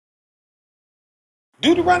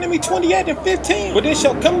Deuteronomy 28:15. But it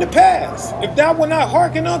shall come to pass, if thou wilt not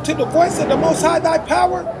hearken unto the voice of the Most High thy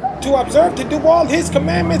power, to observe to do all his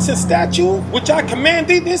commandments and statutes, which I command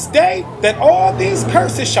thee this day, that all these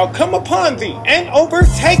curses shall come upon thee and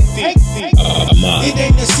overtake thee. It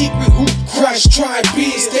ain't a secret who Christ tribe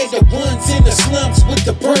is. They the ones in the slums with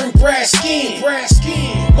the burned brass skin.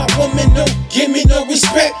 My woman don't give me no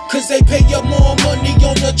respect, cause they pay up more money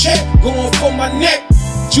on the check, going for my neck.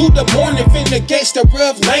 Judah morning finna gangster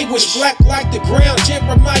of language, black like the ground.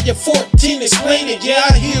 Jeremiah 14 explaining. Yeah,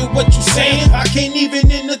 I hear what you saying, I can't even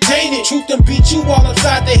entertain it. Truth done beat you all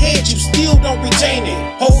upside the head, you still don't retain it.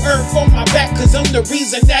 Whole earth on my back, cause I'm the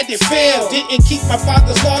reason that it failed. Didn't keep my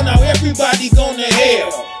father's law, now everybody going to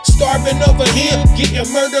hell. Starving over here, getting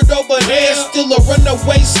murdered over there. Still a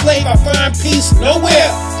runaway slave, I find peace nowhere.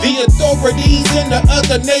 The authorities in the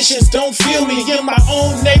other nations don't feel me. In my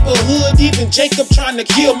own neighborhood, even Jacob trying to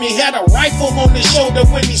kill me. Had a rifle on his shoulder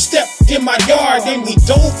when he stepped in my yard, and we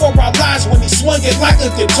dove for our lives when he swung it like a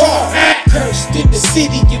guitar. Cursed in the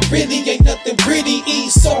city, it really ain't nothing pretty.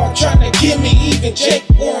 Esau trying to kill me, even Jake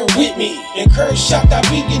Warren with me. And cursed shot I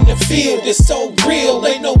be in the field, it's so real,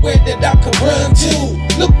 ain't nowhere that I can run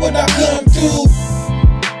to. Look what I come through.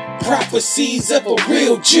 Prophecies of a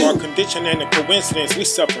real Jew. Our condition ain't a coincidence, we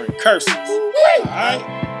suffering curses. Alright?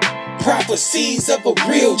 Prophecies of a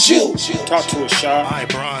real Jew. Talk to us, Shaw. Alright,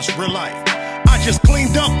 Bronze, real life. I just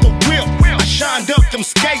cleaned up the whip, I shined up them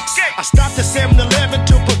skates. I stopped at 7-Eleven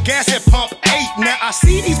to put gas at pump 8. Now I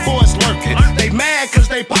see these boys lurking, they mad cause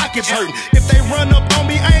they pockets hurting. If they run up on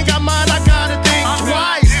me, I ain't got mine, I gotta think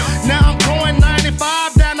twice. Now I'm going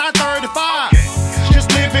 95 down I 35. Just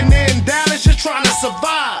living in Dallas, just trying to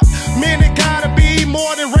survive. Man, it gotta be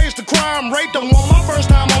more than raise the crime rate. Don't want my first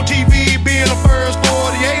time on TV being the first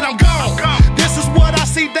 48, I'm gone. This is what I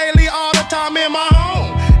see daily all the time in my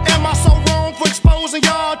home. Am I so wrong for exposing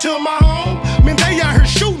y'all to my home? Man, they out here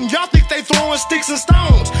shooting, y'all think they throwing sticks and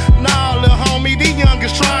stones. Nah, little homie, the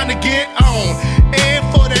youngest trying to get on. And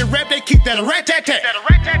for their rep, they keep that rat-tat-tat.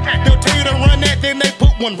 They'll tell you to run that, then they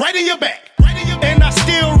put one right in your back. And I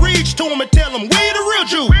still reach to them and tell them, we the real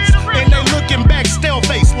Jews. And they looking back, still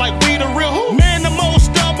face like we the real who? Man, the most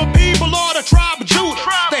stubborn people are the tribe of Judah.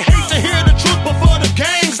 They hate to hear the truth, but for the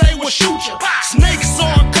gangs, they will shoot you. Snakes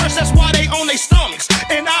are a curse, that's why they on their stomachs.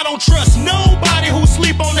 And I don't trust nobody who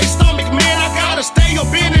sleep on their stomach. Man, I gotta stay up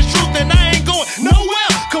in this truth and I ain't going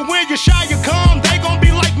nowhere. Cause when you shy, you come, they gon'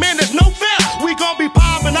 be like, man, there's no fear. We gon' be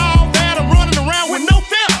popping all that, I'm running around with no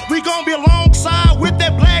fear. We gon' be alongside with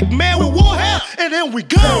that black man with war hair. And then we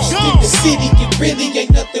go. Cursed in the city, it really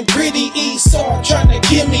ain't nothing pretty. Esau trying to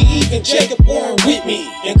kill me, even Jacob Warren with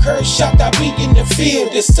me. And cursed shot I be in the field,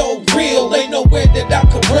 it's so real, ain't nowhere that I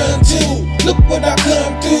can run to. Look what I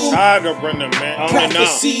come through. Tired of running, man.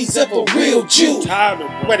 Prophecies of a real Jew. Tired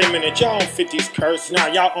of. Wait a minute, y'all own 50's curse. Now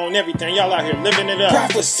y'all own everything. Y'all out here living it up.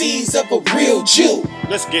 Prophecies of a real Jew.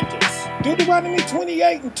 Let's get this. Deuteronomy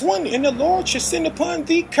 28:20. And the Lord shall send upon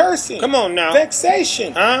thee cursing. Come on now.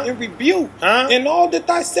 Vexation. And rebuke. And all that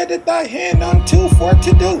thy setteth thy hand unto for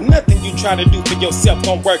to do. Nothing you try to do for yourself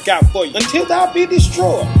gonna work out for you. Until thou be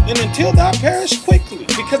destroyed. And until thou perish quickly.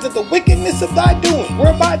 Because of the wickedness of thy doing.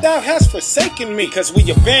 Whereby thou hast forsaken me. Because we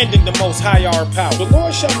abandoned the Most High our power. The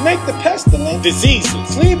Lord shall make the pestilence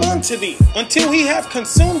diseases cleave unto thee. Until he have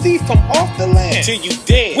consumed thee from off the land. Till you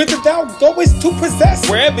dead. Whither thou goest to possess.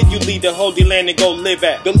 Wherever you lead the holy land and go live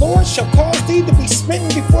at. The Lord shall cause thee to be smitten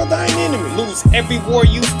before thine enemy. Lose every war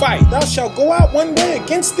you fight. Thou shalt go out one way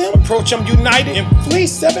against them. Approach them united. And flee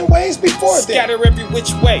 7 ways before them. Scatter every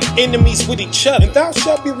which way. Enemies with each other. And thou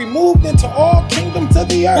shalt be removed into all kingdoms of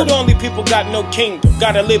the earth. Who the only people got no kingdom?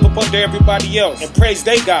 Gotta live up under everybody else. And praise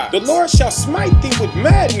they God. The Lord shall smite thee with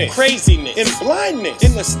madness, craziness, and blindness,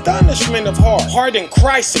 in astonishment of heart. Heart in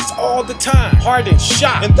crisis all the time. Heart in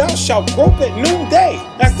shock. And thou shalt grope at noonday.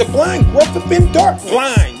 As the blind gropeth in darkness.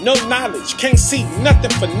 Blind, no knowledge, can't see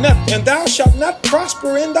nothing for nothing. And thou shalt not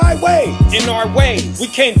prosper in thy ways. In our ways. We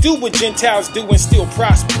can't do what Gentiles do and still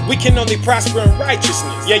prosper. We can only prosper in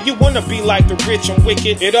righteousness. Yeah, you wanna be like the rich and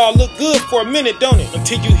wicked. It all look good for a minute, don't it?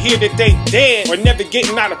 Until you hear that they dead or never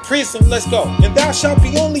getting out of prison. Let's go. And thou shalt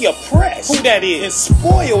be only oppressed. Who that is? And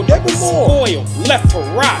spoiled evermore. Spoiled, left to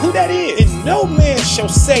rot. Who that is? And no man shall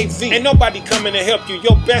save thee. Ain't nobody coming to help you.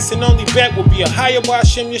 Your best and only bet will be a higher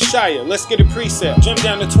Hashem Yeshaya. Messiah. Let's get a precept. Jump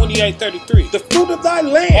down to 28:33. The fruit of thy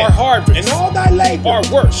land are harvest, and all thy labor are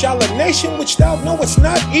work. Shall a nation which thou knowest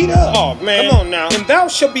not eat up? Oh man, come on now. And thou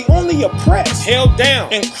shalt be only oppressed, held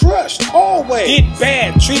down, and crushed always. Get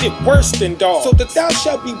bad, treated worse than dogs, so that thou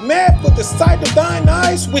shalt be mad for the sight of thine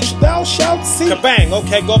eyes, which thou shalt see. Kabang.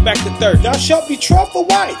 Okay, go back to 30. Thou shalt betroth a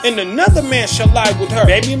wife, and another man shall lie with her.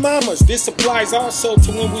 Baby mamas. This applies also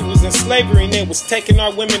to when we was in slavery and they was taking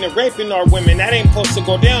our women and raping our women. That ain't supposed to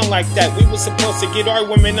go down like that. We was supposed to get our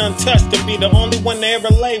women untouched and be the only one to ever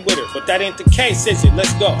lay with her. But that ain't the case, is it?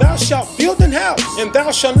 Let's go. Thou shalt build an house, and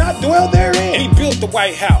thou shalt not dwell therein. And he built the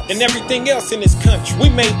White House and everything else in this country. We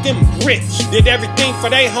made them rich, did everything for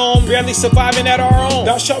their home, barely surviving at our own.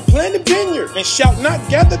 Thou shalt plant a vineyard, and shalt not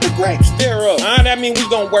gather the grapes thereof. That mean we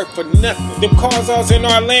gonna work for nothing. Them cars in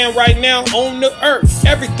our land right now own the earth.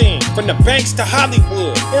 Everything, from the banks to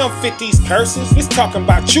Hollywood. They don't fit these curses. It's talking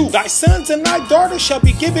about you. Thy sons and thy daughters shall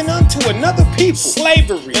be given unto another people.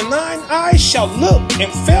 Slavery. And thine eyes shall look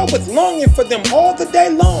and fail with longing for them all the day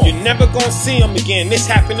long. You're never gonna see them again. This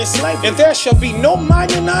happened in slavery. And there shall be no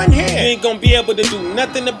might in thine hand. You ain't gonna be able to do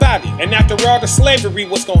nothing about it. And after all the slavery,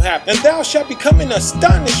 what's gonna happen? And thou shalt become an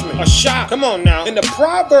astonishment, a shock. Come on now. And a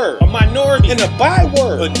proverb, a minority, and a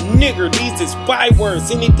byword. A nigger, these is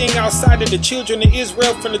bywords. Anything outside of the children of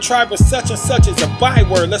Israel from the tribe of such and such is a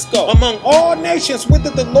byword. Let's go. Among all nations, whither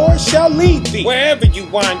the Lord shall lead thee, wherever you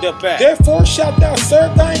wind up at. Therefore shalt thou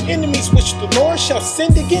serve thine enemies, which the Lord shall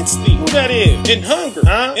send against thee. Who that is? In hunger,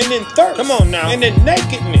 and in thirst. Come on now. And in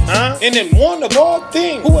nakedness, and in want of all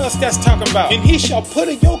things. Who else that's talking about? And he shall put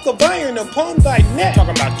a yoke of iron upon thy neck.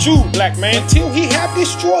 Talking about you, black man. Until he have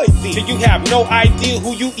destroyed thee, till you have no idea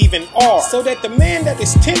who you even are. So that the man that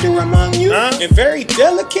is tender among you, and very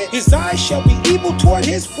delicate, his eyes shall be evil toward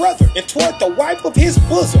his brother, and toward the wife of his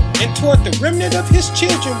bosom, and toward the remnant of his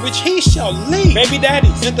children, which he shall lead. Baby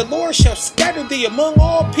daddies. And the Lord shall scatter thee among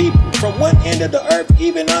all people, from one end of the earth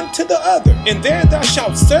even unto the other. And there thou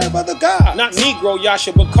shalt serve other gods. Not Negro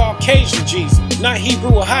Yasha, but Caucasian Jesus. Not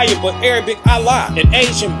Hebrew Ahia, but Arabic Allah, and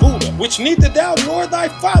Asian Buddha, which neither thou nor thy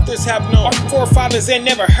fathers have known. Our forefathers ain't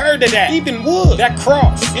never heard of that. Even wood, that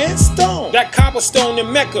cross, and stone, that cobblestone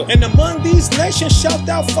in Mecca. And among these nations shalt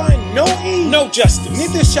thou find no ease, no justice,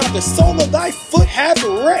 neither shall the sole of thy foot have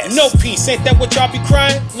rest. No peace. Ain't that what y'all be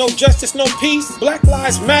crying? No justice, no peace. Black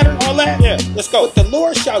lives matter, all that. Yeah, let's go. But the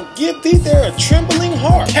Lord shall give thee there a trembling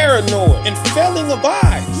heart, paranoid, and failing of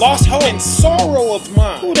eyes, lost hope, and sorrow of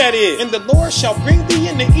mind. Who that is? And the Lord shall bring thee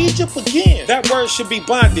into Egypt again. That word should be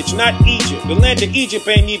bondage, not Egypt. The land of Egypt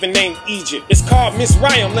ain't even named Egypt. It's called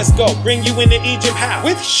Mizraim. Let's go. Bring you into Egypt how?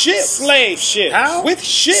 With ships. Slave ships. How? With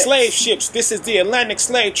ships. Slave ships. This is the Atlantic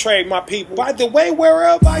slave trade, my people. By the way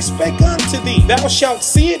whereof I spake unto thee, thou shalt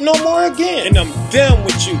see it no more again. And I'm done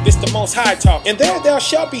with you. This the Most High talk. And there thou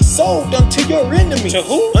shalt be sold unto your enemy. To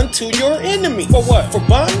who? Unto your enemy. For what? For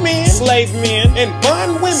bondmen, slave men, and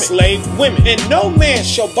bondwomen, slave women. And no man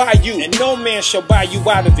shall buy you, and no man shall buy you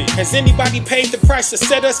out of it. Has anybody paid the price to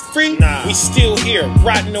set us free? Nah. We still here,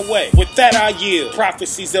 rotting away. With that I yield.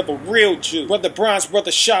 Prophecies of a real Jew. Brotha Bron7e,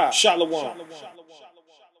 Brother Shah. Shalom.